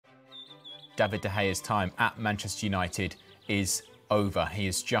David De Gea's time at Manchester United is over. He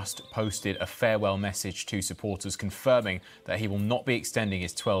has just posted a farewell message to supporters confirming that he will not be extending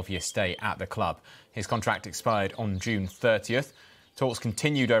his 12-year stay at the club. His contract expired on June 30th. Talks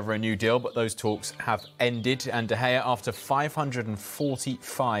continued over a new deal, but those talks have ended, and De Gea, after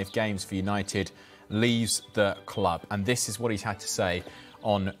 545 games for United, leaves the club. And this is what he's had to say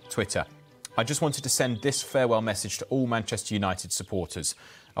on Twitter. I just wanted to send this farewell message to all Manchester United supporters.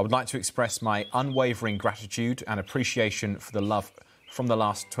 I would like to express my unwavering gratitude and appreciation for the love from the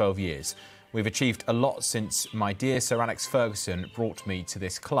last 12 years. We've achieved a lot since my dear Sir Alex Ferguson brought me to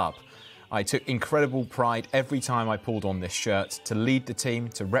this club. I took incredible pride every time I pulled on this shirt. To lead the team,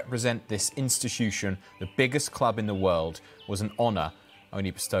 to represent this institution, the biggest club in the world, was an honour only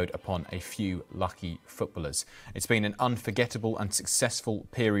bestowed upon a few lucky footballers. It's been an unforgettable and successful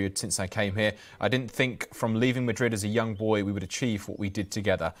period since I came here. I didn't think from leaving Madrid as a young boy we would achieve what we did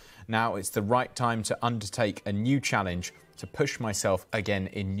together. Now it's the right time to undertake a new challenge, to push myself again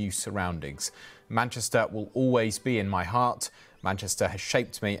in new surroundings. Manchester will always be in my heart. Manchester has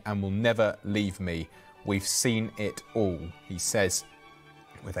shaped me and will never leave me. We've seen it all, he says,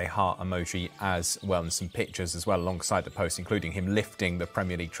 with a heart emoji as well, and some pictures as well alongside the post, including him lifting the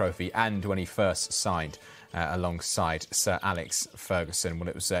Premier League trophy and when he first signed alongside Sir Alex Ferguson. Well,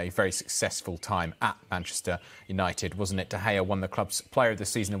 it was a very successful time at Manchester United, wasn't it? De Gea won the club's Player of the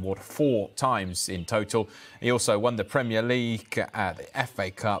Season award 4 times in total. He also won the Premier League, the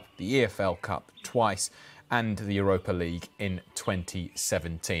FA Cup, the EFL Cup twice, and the Europa League in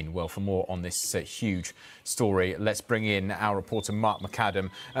 2017. Well, for more on this huge story, let's bring in our reporter Mark McAdam.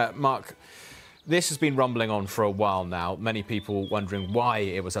 Mark, this has been rumbling on for a while now. Many people wondering why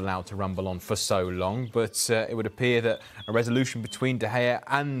it was allowed to rumble on for so long, but it would appear that a resolution between De Gea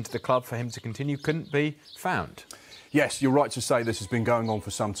and the club for him to continue couldn't be found. Yes, you're right to say this has been going on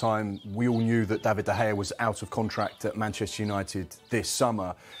for some time. We all knew that David De Gea was out of contract at Manchester United this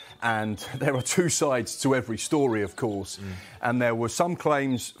summer. And there are two sides to every story, of course. And there were some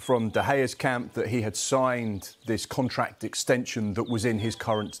claims from De Gea's camp that he had signed this contract extension that was in his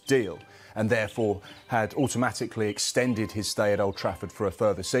current deal and therefore had automatically extended his stay at Old Trafford for a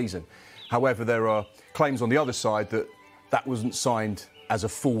further season. However, there are claims on the other side that that wasn't signed as a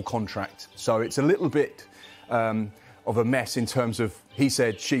full contract. So it's a little bit of a mess in terms of he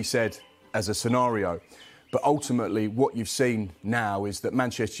said, she said as a scenario. But ultimately, what you've seen now is that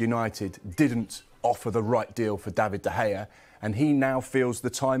Manchester United didn't offer the right deal for David De Gea, and he now feels the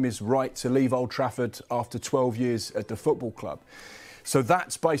time is right to leave Old Trafford after 12 years at the football club. So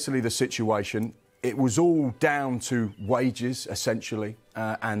that's basically the situation. It was all down to wages, essentially,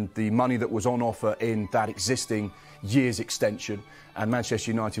 and the money that was on offer in that existing year's extension. And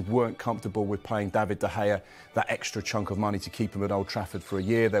Manchester United weren't comfortable with paying David De Gea that extra chunk of money to keep him at Old Trafford for a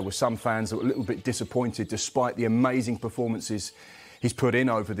year. There were some fans that were a little bit disappointed, despite the amazing performances he's put in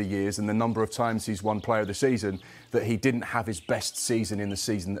over the years and the number of times he's won Player of the Season, that he didn't have his best season in the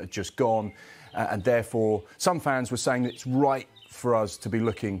season that had just gone. And therefore, some fans were saying that it's right for us to be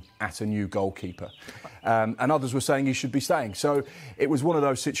looking at a new goalkeeper. And others were saying he should be staying. So it was one of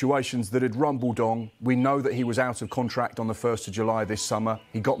those situations that had rumbled on. We know that he was out of contract on the 1st of July this summer.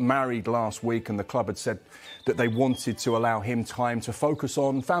 He got married last week and the club had said that they wanted to allow him time to focus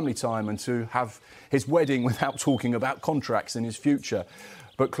on family time and to have his wedding without talking about contracts in his future.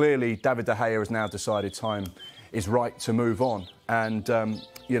 But clearly, David De Gea has now decided time is right to move on. And,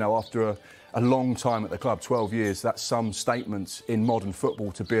 you know, after a long time at the club, 12 years, that's some statement in modern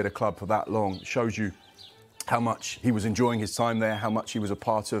football to be at a club for that long. It shows you how much he was enjoying his time there, how much he was a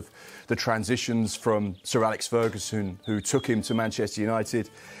part of the transitions from Sir Alex Ferguson, who took him to Manchester United,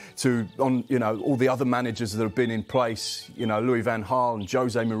 to all the other managers that have been in place, Louis van Gaal and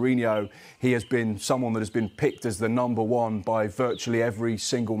Jose Mourinho. He has been someone that has been picked as the number one by virtually every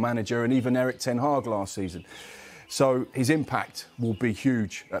single manager, and even Erik ten Hag last season. So his impact will be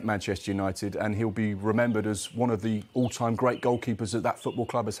huge at Manchester United, and he'll be remembered as one of the all-time great goalkeepers that football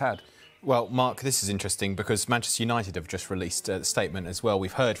club has had. Well, Mark, this is interesting because Manchester United have just released a statement as well.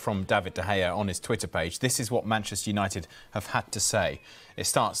 We've heard from David De Gea on his Twitter page. This is what Manchester United have had to say. It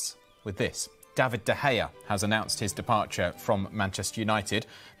starts with this. David De Gea has announced his departure from Manchester United,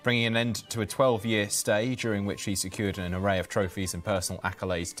 bringing an end to a 12-year stay during which he secured an array of trophies and personal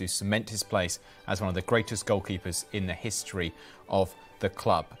accolades to cement his place as one of the greatest goalkeepers in the history of the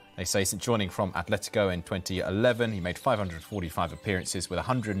club. They say since joining from Atletico in 2011, he made 545 appearances with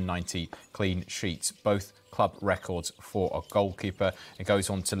 190 clean sheets, both club records for a goalkeeper. It goes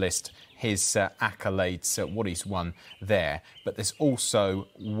on to list his accolades, what he's won there. But there's also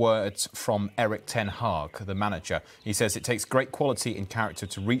words from Erik ten Hag, the manager. He says it takes great quality and character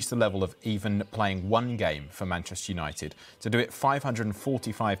to reach the level of even playing one game for Manchester United. To do it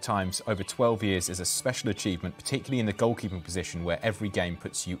 545 times over 12 years is a special achievement, particularly in the goalkeeping position where every game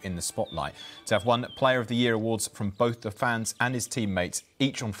puts you in the spotlight. To have won Player of the Year awards from both the fans and his teammates,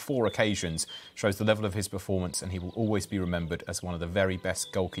 each on 4 occasions, shows the level of his performance, and he will always be remembered as one of the very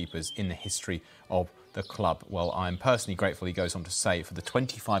best goalkeepers in the history of the club. Well, I'm personally grateful, he goes on to say, for the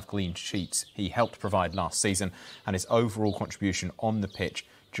 25 clean sheets he helped provide last season and his overall contribution on the pitch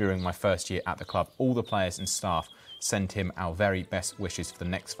during my first year at the club. All the players and staff send him our very best wishes for the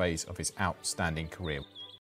next phase of his outstanding career.